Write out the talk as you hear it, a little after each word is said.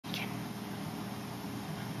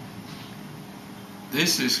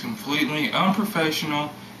This is completely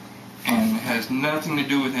unprofessional and has nothing to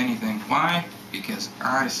do with anything. Why? Because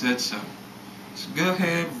I said so. So go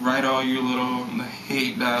ahead, write all your little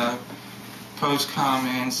hate post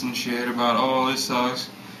comments and shit about, oh, this sucks.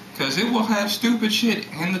 Because it will have stupid shit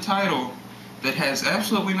in the title that has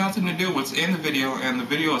absolutely nothing to do with what's in the video, and the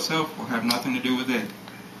video itself will have nothing to do with it.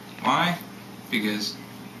 Why? Because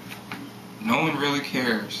no one really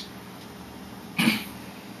cares.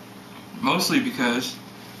 Mostly because,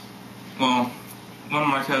 well, one of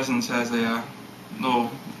my cousins has a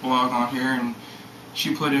little blog on here, and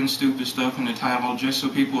she put in stupid stuff in the title just so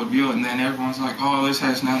people would view it, and then everyone's like, oh, this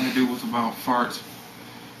has nothing to do with about farts.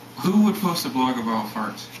 Who would post a blog about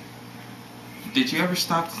farts? Did you ever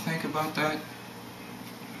stop to think about that?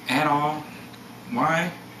 At all?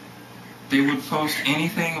 Why they would post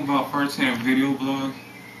anything about farts in a video blog?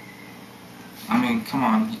 I mean, come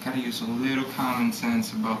on, you gotta use a little common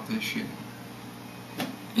sense about this shit.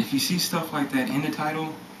 If you see stuff like that in the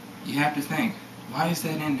title, you have to think, why is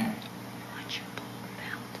that in there? What's your blog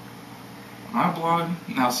about? My blog,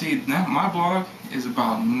 now see, my blog is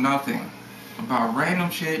about nothing. About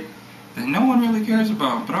random shit that no one really cares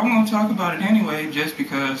about. But I want to talk about it anyway, just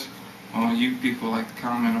because, well, you people like to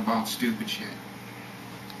comment about stupid shit.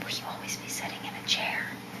 Will you always be sitting in a chair?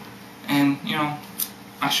 And, you know,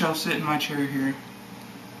 I shall sit in my chair here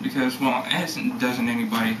because, well, as doesn't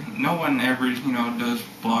anybody. No one ever, you know, does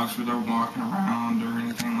blogs where they're walking around or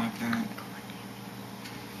anything like that.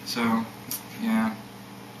 So, yeah.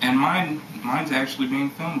 And mine's actually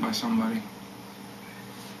being filmed by somebody.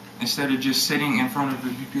 Instead of just sitting in front of the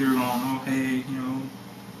computer going, oh, hey, you know.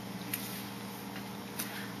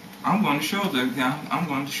 I'm going to show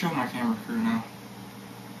my camera crew now.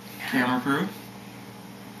 Camera crew,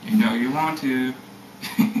 you know you want to.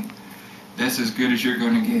 That's as good as you're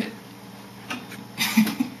going to get.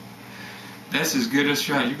 That's as good a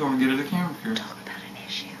shot you're going to get at the camera crew. Talk about an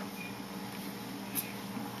issue.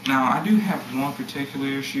 Now, I do have one particular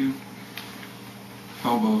issue.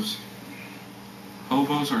 Hobos.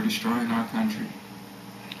 Hobos are destroying our country.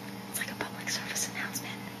 It's like a public service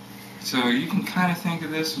announcement. So you can kind of think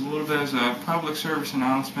of this a little bit as a public service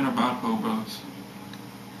announcement about hobos.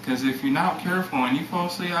 Because if you're not careful and you fall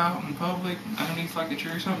asleep out in public underneath like a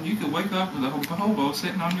tree or something, you could wake up with a hobo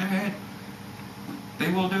sitting on your head.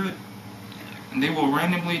 They will do it. And they will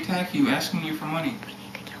randomly attack you asking you for money. We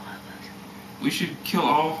need to kill hobos. We should kill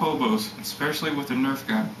all hobos, especially with a Nerf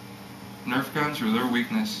gun. Nerf guns are their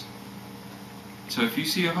weakness. So if you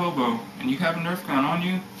see a hobo and you have a Nerf gun on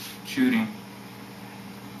you, shoot him.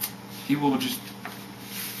 He will do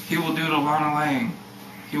the Lana Lang.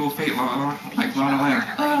 He will fate like Lana Lang.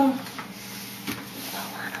 Oh.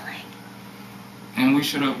 Lana Lang. And we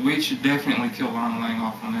should definitely kill Lana Lang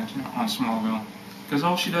off on Smallville. Because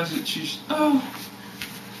all she does is she's and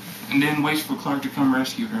then waits for Clark to come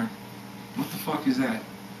rescue her. What the fuck is that?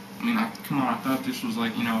 I mean, come on, I thought this was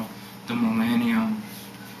like, you know, the millennium.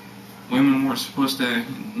 Women were supposed to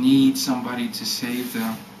need somebody to save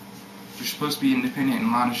them. They're supposed to be independent,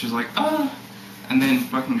 and Lana's just like, and then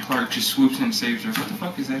fucking Clark just swoops in and saves her. What the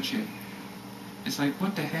fuck is that shit? It's like,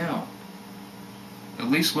 what the hell?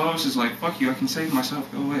 At least Lois is like, fuck you, I can save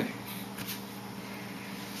myself, go away.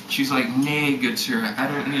 She's like, nay, good sir, I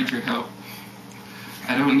don't need your help.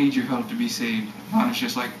 I don't need your help to be saved. Lana's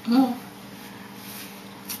just like, oh.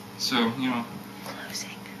 So, you know. Closing.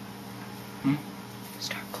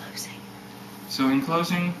 Start closing. So in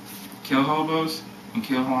closing, kill hobos and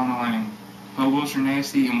kill Lana Lang. Hobos are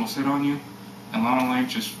nasty and will sit on you, and Lana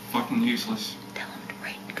Lang's just fucking useless. Tell them to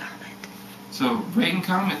rate and comment. So rate and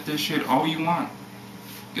comment this shit all you want.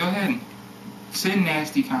 Go ahead. Send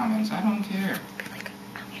nasty comments. I don't care. Be like,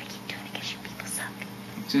 I'm gonna keep doing it because you people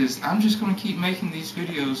suck. I'm just gonna keep making these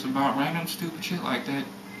videos about random stupid shit like that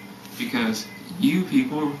because you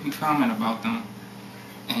people who comment about them,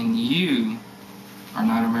 and you are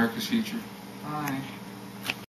not America's future. Bye.